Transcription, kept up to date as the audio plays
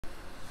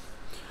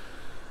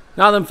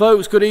Now then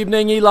folks, good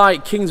evening. Eli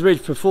at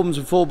Kingsbridge Performance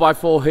and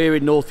 4x4 here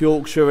in North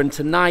Yorkshire, and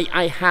tonight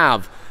I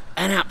have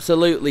an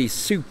absolutely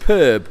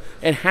superb,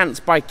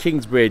 enhanced by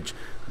Kingsbridge,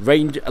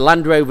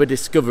 Land Rover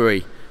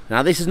Discovery.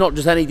 Now this is not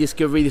just any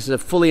Discovery, this is a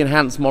fully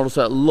enhanced model,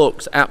 so it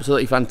looks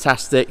absolutely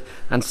fantastic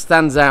and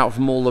stands out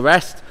from all the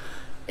rest.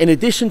 In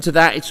addition to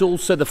that, it's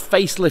also the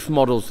facelift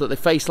models that they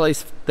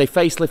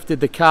facelifted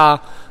the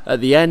car at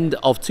the end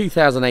of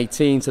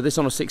 2018, so this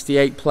on a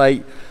 68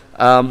 plate.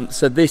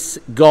 So this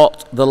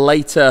got the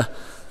later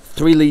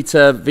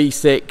 3-litre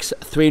V6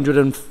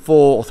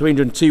 304 or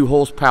 302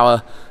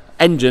 horsepower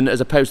engine,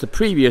 as opposed to the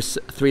previous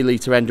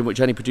 3-litre engine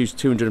which only produced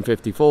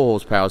 254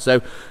 horsepower.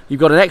 So you've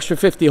got an extra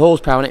 50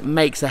 horsepower, and it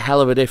makes a hell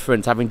of a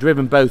difference. Having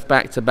driven both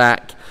back to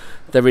back,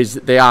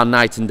 they are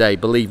night and day,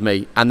 believe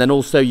me. And then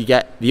also you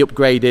get the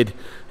upgraded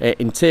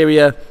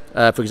interior.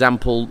 For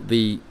example,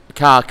 the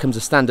car comes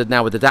as standard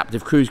now with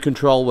adaptive cruise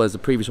control, whereas the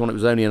previous one it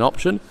was only an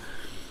option.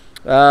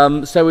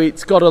 So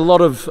it's got a lot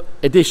of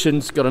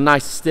additions. Got a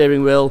nice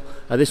steering wheel.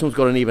 This one's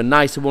got an even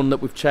nicer one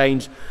that we've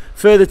changed.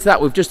 Further to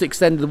that, we've just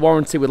extended the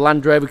warranty with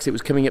Land Rover because it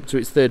was coming up to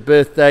its 3rd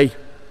birthday.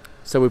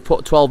 So we've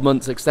put 12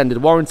 months extended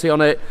warranty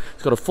on it.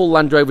 It's got a full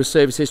Land Rover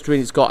service history,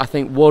 and it's got, I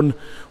think, 1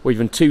 or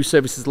even 2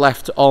 services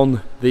left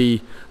on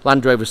the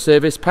Land Rover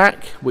service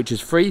pack, which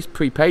is free, it's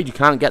prepaid. You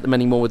can't get them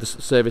anymore with the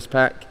service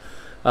pack.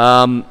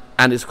 And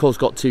it's of course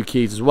got 2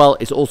 keys as well.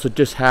 It's also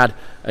just had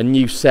a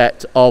new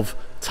set of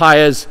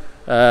tyres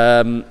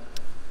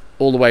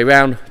all the way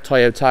around.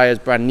 Toyo tyres,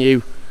 brand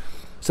new.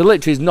 So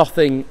literally there's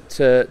nothing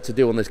to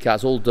do on this car,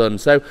 it's all done.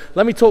 So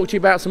let me talk to you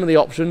about some of the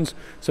options.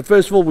 So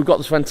first of all, we've got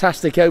this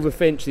fantastic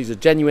overfinch. These are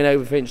genuine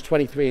overfinch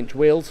 23-inch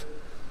wheels.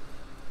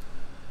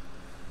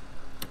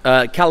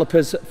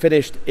 Calipers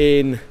finished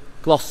in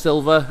gloss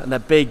silver, and they're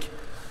big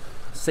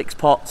 6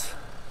 pots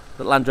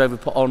that Land Rover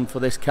put on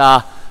for this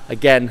car.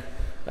 Again,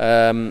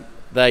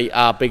 they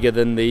are bigger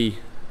than the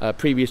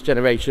previous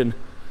generation,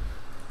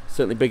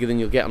 certainly bigger than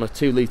you'll get on a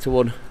 2-litre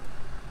one.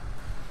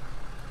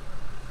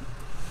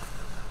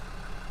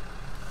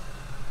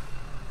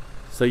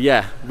 So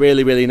yeah,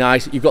 really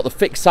nice. You've got the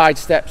fixed side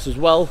steps as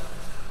well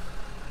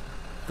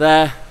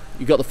there.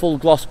 You've got the full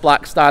gloss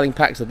black styling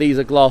pack, so these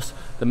are gloss.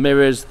 The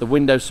mirrors, the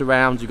window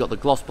surrounds, you've got the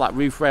gloss black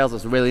roof rails.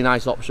 That's a really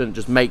nice option. It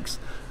just makes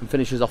and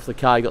finishes off the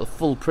car. You've got the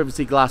full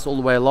privacy glass all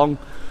the way along.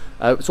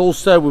 We've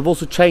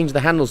also changed the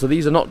handles, so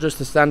these are not just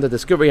the standard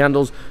Discovery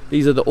handles.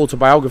 These are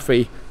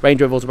the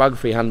Range Rover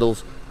Autobiography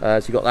handles. So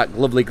you've got that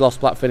lovely gloss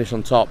black finish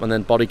on top, and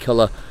then body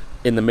colour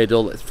in the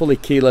middle. It's fully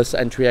keyless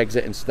entry,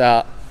 exit and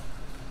start.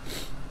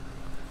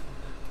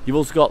 You've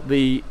also got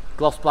the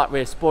gloss black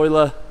rear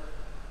spoiler,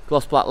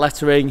 gloss black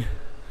lettering,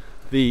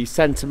 the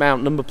centre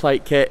mount number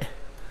plate kit.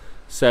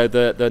 So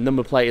the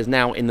number plate is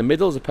now in the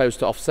middle as opposed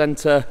to off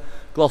centre.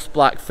 Gloss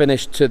black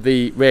finish to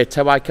the rear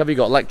tow eye cover. You've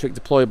got electric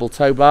deployable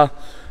tow bar.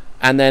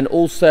 And then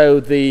also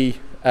the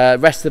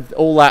rest of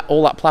all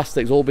that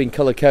plastic's all been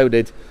colour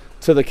coded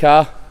to the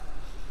car.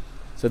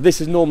 So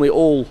this is normally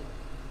all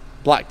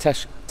black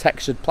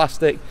textured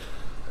plastic.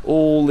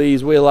 All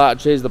these wheel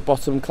arches, the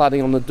bottom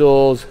cladding on the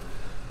doors,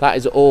 that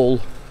is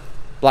all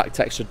black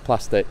textured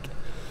plastic.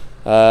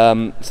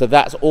 So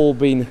that's all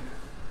been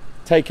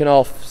taken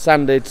off,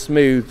 sanded,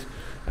 smoothed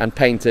and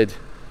painted,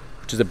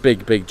 which is a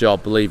big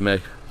job, believe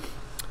me.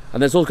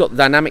 And there's also got the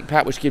dynamic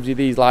pack, which gives you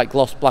these like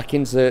gloss black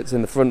inserts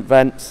in the front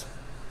vents.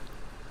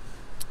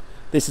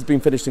 This has been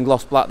finished in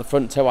gloss black, the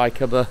front tow eye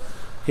cover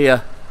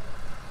here.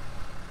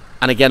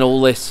 And again, all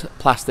this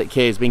plastic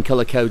here has been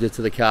colour coded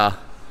to the car.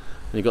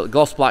 And you've got the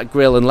gloss black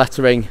grille and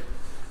lettering.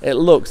 It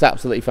looks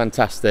absolutely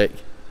fantastic.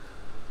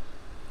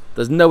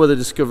 There's no other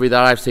Discovery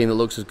that I've seen that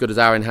looks as good as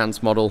our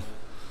enhanced model.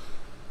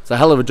 It's a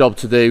hell of a job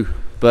to do,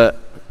 but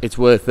it's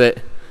worth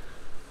it.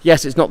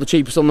 Yes, it's not the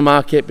cheapest on the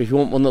market, but if you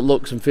want one that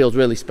looks and feels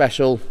really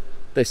special,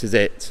 this is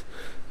it.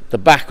 The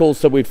back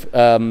also, we've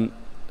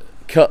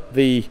cut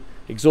the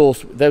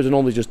exhaust. Those are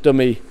normally just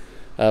dummy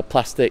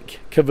plastic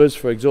covers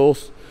for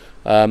exhaust.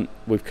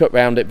 We've cut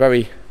round it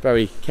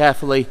very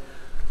carefully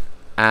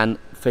and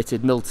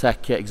fitted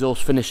Miltech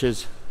exhaust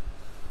finishers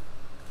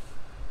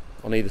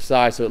on either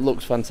side, so it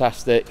looks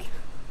fantastic.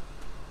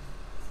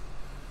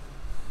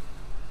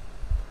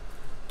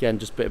 Again,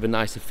 just a bit of a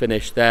nicer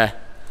finish there.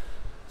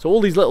 So all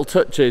these little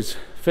touches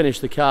finish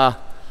the car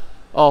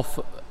off.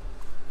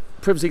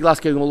 Privacy glass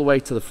going all the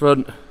way to the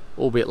front,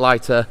 albeit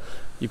lighter.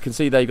 You can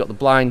see there you've got the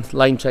blind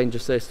lane change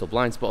assist or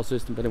blind spot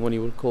assist, depending on what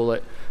you would call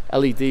it.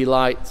 LED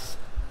lights.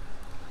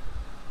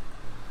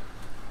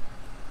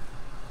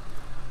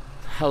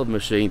 Hell of a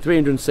machine.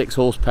 306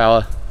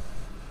 horsepower.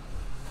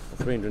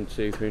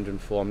 302,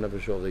 304, I'm never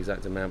sure of the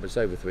exact amount, but it's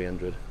over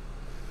 300.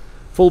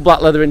 Full black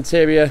leather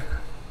interior.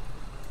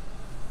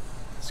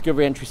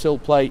 Discovery entry sill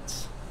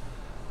plates.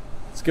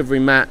 Discovery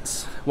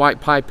mats.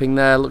 White piping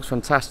there, looks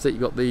fantastic.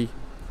 You've got the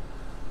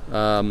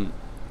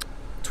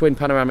twin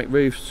panoramic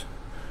roofs.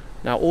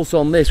 Now also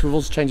on this, we've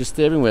also changed the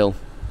steering wheel.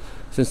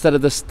 So instead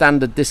of the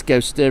standard disco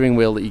steering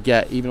wheel that you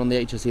get, even on the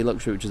HSE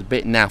Luxury, which is a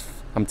bit naff,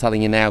 I'm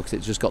telling you now, because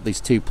it's just got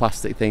these 2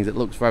 plastic things, it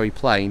looks very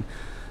plain.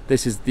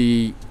 This is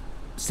the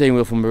steering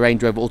wheel from a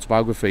Range Rover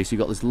Autobiography. So you've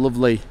got this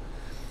lovely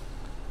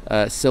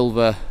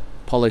silver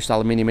polished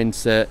aluminium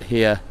insert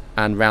here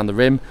and round the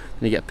rim.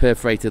 Then you get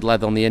perforated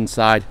leather on the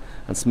inside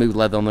and smooth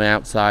leather on the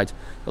outside.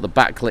 You've got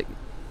the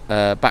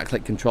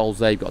backlit controls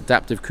there. You've got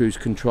adaptive cruise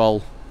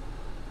control,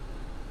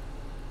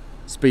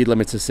 speed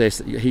limit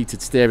assist, your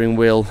heated steering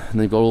wheel, and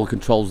then you've got all the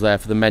controls there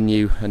for the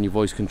menu and your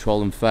voice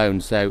control and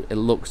phone. So it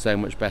looks so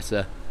much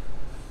better.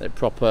 It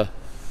proper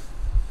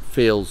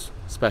feels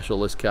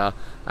special, this car.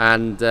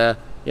 And yeah,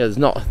 there's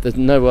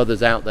no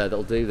others out there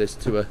that'll do this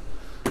to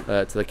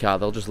the car.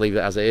 They'll just leave it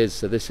as it is.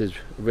 So this is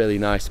a really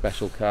nice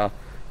special car.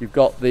 You've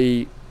got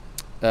the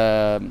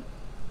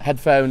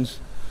headphones,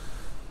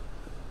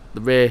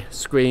 the rear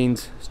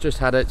screens. It's just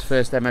had its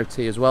first MOT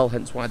as well,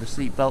 hence why the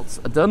seat belts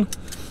are done.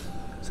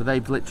 So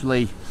they've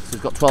literally, so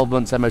it's got 12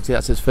 months MOT,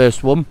 that's his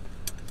first one.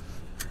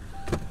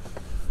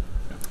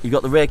 You've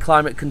got the rear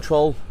climate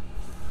control.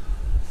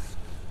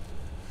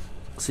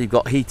 So you've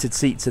got heated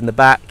seats in the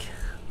back.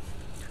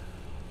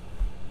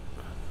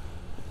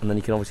 And then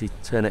you can obviously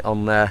turn it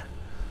on there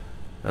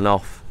and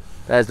off.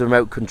 There's the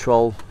remote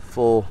control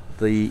for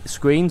the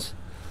screens.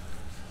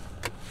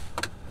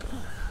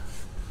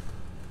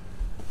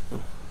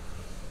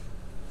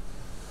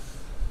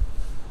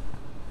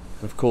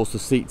 Of course the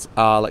seats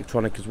are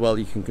electronic as well.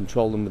 You can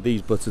control them with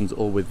these buttons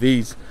or with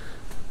these,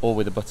 or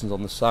with the buttons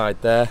on the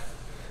side there.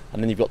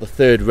 And then you've got the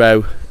third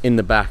row in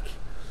the back,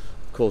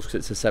 of course,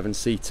 because it's a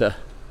 7-seater.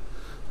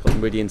 Got the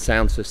Meridian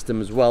sound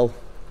system as well.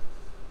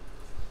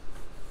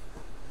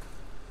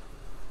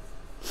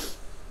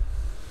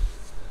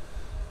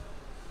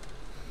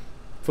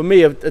 For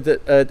me, a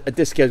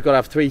Disco's got to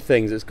have three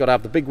things. It's got to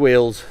have the big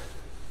wheels,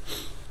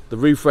 the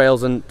roof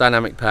rails and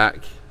dynamic pack,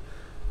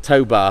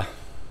 tow bar.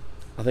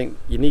 I think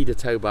you need a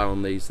tow bar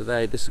on these. So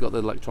this has got the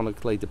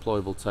electronically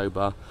deployable tow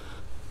bar.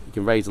 You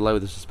can raise and lower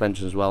the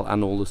suspension as well,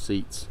 and all the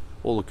seats,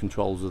 all the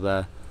controls are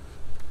there.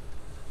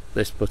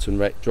 This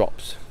button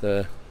drops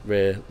the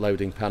rear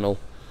loading panel.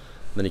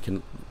 Then you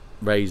can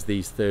raise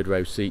these third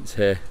row seats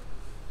here.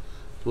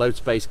 Load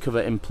space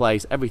cover in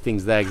place.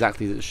 Everything's there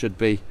exactly as it should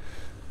be.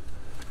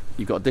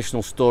 You've got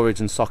additional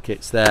storage and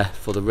sockets there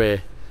for the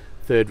rear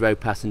third row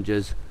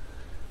passengers.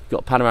 You've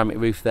got a panoramic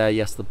roof there.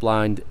 Yes, the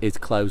blind is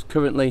closed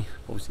currently.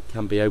 Obviously it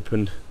can be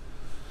opened.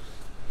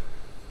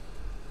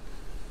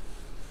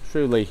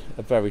 Truly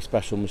a very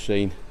special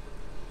machine.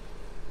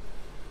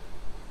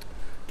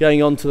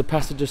 Going on to the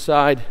passenger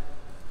side,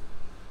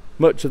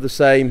 much of the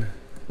same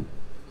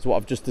as what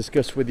I've just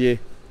discussed with you.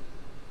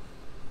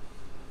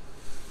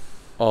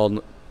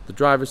 On the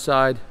driver's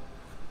side,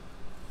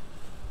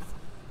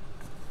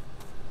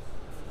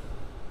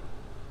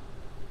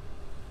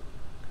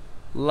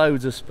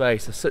 loads of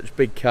space. They're such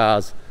big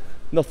cars,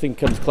 nothing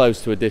comes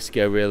close to a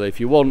Disco really. If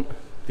you want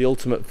the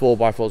ultimate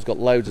 4x4, it's got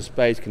loads of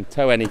space, can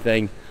tow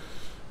anything,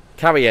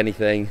 carry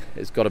anything,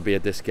 it's got to be a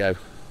Disco.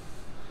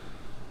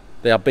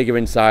 They are bigger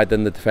inside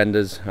than the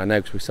Defenders, I know,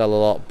 because we sell a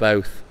lot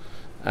both,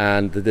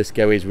 and the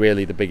Disco is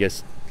really the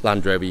biggest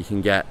Land Rover you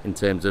can get in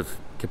terms of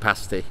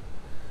capacity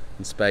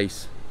and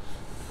space.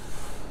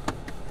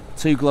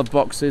 2 glove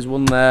boxes,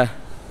 one there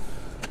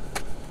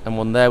and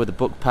one there with the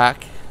book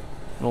pack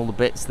and all the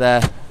bits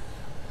there.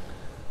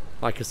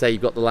 Like I say,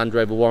 you've got the Land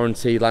Rover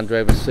warranty, Land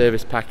Rover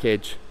service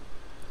package.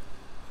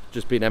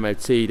 Just been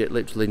MOT'd, it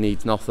literally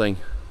needs nothing.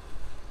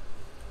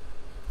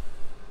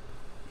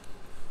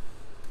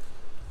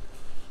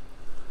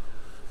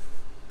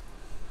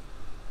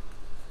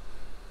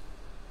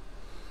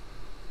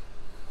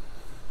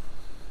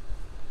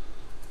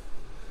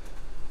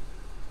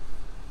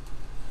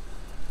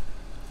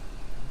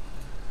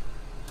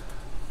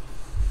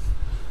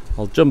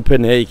 I'll jump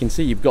in here. You can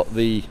see you've got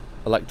the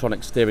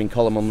electronic steering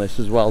column on this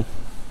as well.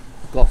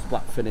 Gloss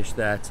black finish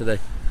there to the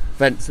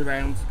vents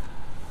around,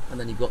 and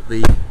then you've got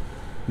the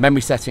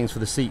memory settings for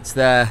the seats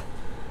there.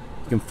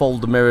 You can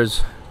fold the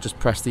mirrors, just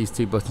press these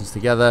 2 buttons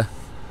together,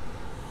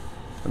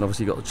 and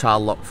obviously you've got the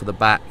child lock for the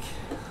back.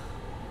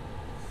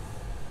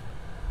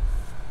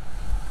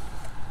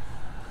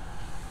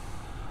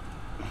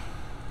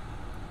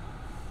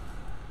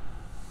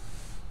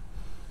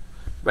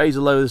 Raise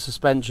or lower the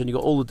suspension. You've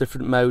got all the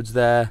different modes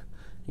there,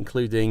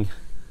 including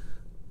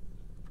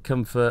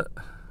comfort,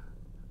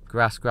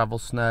 grass, gravel,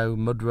 snow,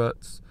 mud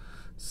ruts,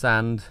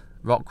 sand,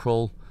 rock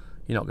crawl.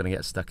 You're not going to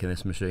get stuck in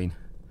this machine.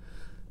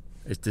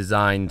 It's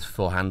designed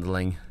for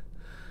handling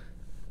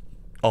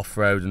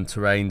off-road and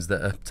terrains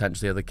that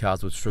potentially other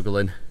cars would struggle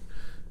in.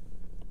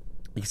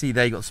 You can see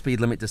there you've got the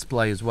speed limit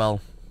display as well.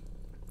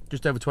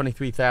 Just over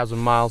 23,000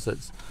 miles, so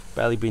it's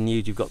barely been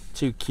used. You've got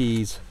 2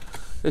 keys.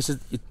 This is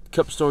your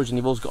cup storage, and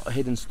you've also got a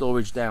hidden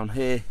storage down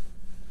here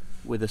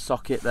with a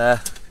socket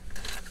there.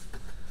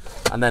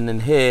 And then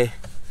in here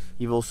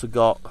you've also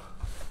got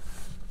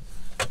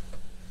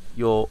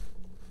your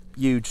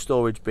huge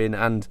storage bin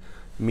and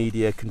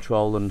media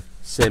control and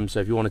SIM.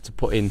 So if you wanted to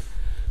put in,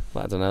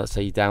 I don't know, let's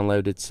say you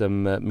downloaded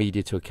some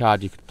media to a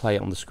card, you could play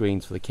it on the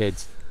screens for the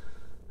kids.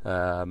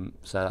 So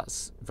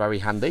that's very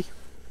handy.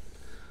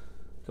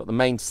 Got the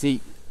main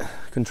seat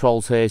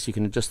controls here, so you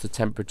can adjust the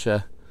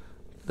temperature,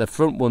 The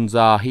front ones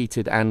are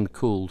heated and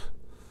cooled.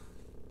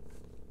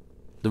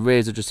 The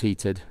rears are just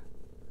heated.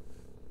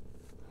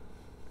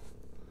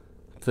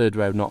 Third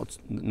row,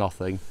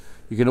 nothing.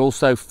 You can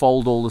also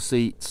fold all the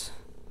seats,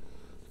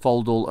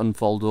 fold all,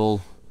 unfold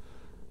all,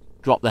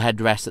 drop the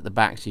headrest at the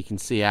back so you can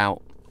see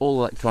out, all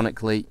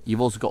electronically.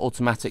 You've also got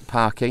automatic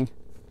parking.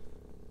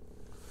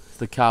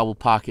 The car will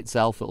park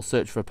itself, it'll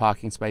search for a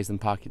parking space and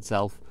park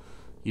itself.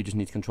 You just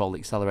need to control the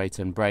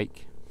accelerator and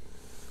brake.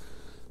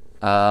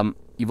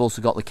 You've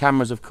also got the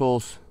cameras, of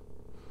course.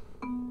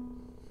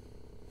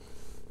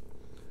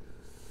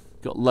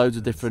 Got loads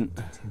of different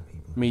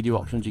media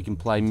options. You can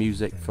play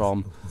music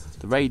from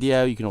the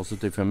radio, you can also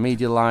do from a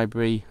media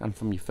library and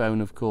from your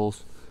phone, of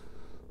course.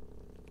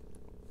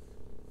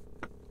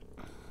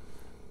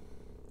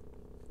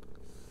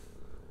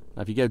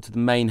 Now if you go to the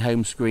main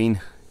home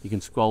screen, you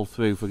can scroll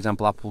through, for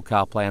example, Apple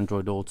CarPlay,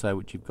 Android Auto,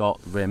 which you've got,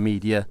 rear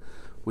media,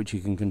 which you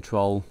can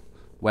control,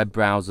 web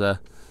browser,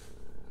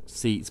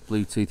 seats,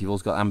 Bluetooth. You've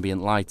also got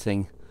ambient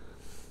lighting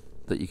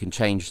that you can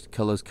change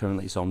colours.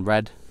 Currently it's on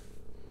red.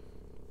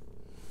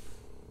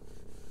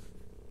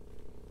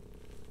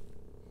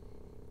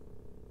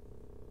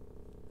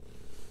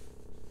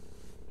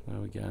 There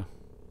we go.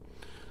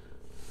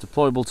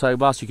 Deployable tow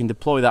bar, so you can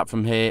deploy that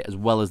from here as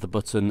well as the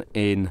button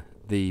in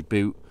the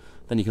boot.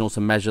 Then you can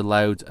also measure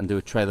load and do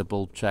a trailer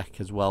bulb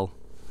check as well.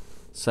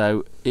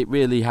 So it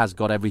really has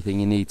got everything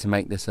you need to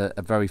make this a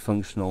very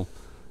functional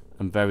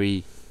and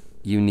very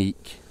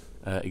unique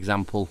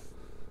example.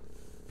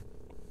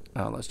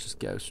 Let's just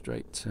go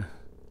straight to...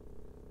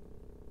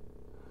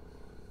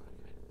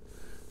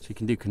 So you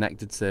can do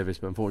connected service,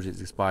 but unfortunately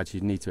it's expired, so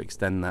you need to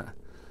extend that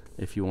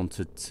if you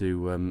wanted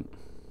to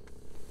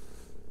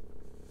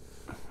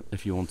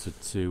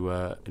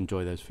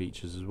enjoy those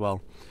features as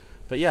well.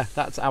 But yeah,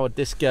 that's our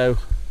Disco.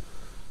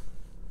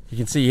 You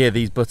can see here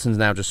these buttons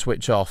now just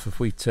switch off. If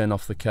we turn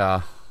off the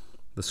car,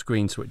 the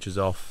screen switches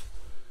off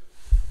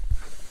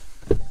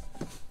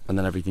and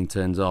then everything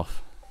turns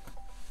off.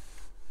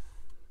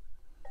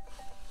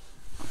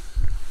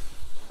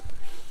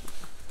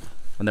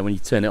 And then when you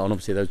turn it on,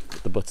 obviously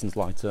the buttons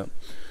light up.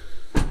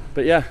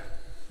 But yeah,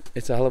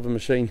 it's a hell of a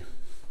machine.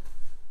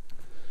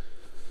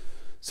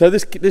 So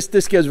this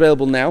Disco is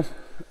available now,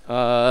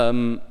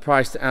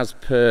 priced as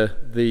per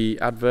the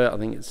advert. I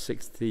think it's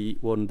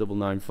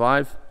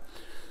 61,995.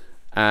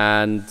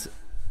 And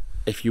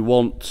if you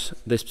want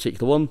this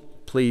particular one,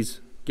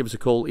 please give us a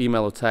call,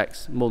 email or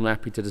text. More than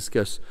happy to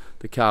discuss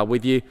the car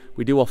with you.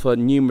 We do offer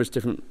numerous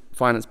different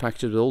finance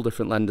packages with all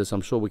different lenders, so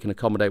I'm sure we can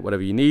accommodate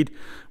whatever you need.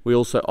 We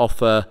also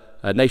offer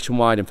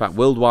nationwide, in fact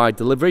worldwide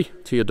delivery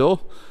to your door.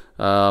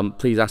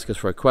 Please ask us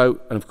for a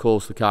quote, and of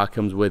course the car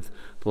comes with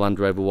the Land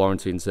Rover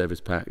warranty and service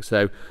pack.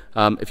 So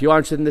if you are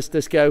interested in this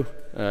Disco,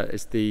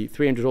 it's the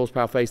 300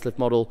 horsepower facelift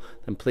model,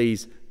 then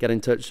please get in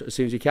touch as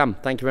soon as you can.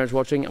 Thank you very much for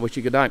watching. I wish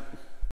you a good night.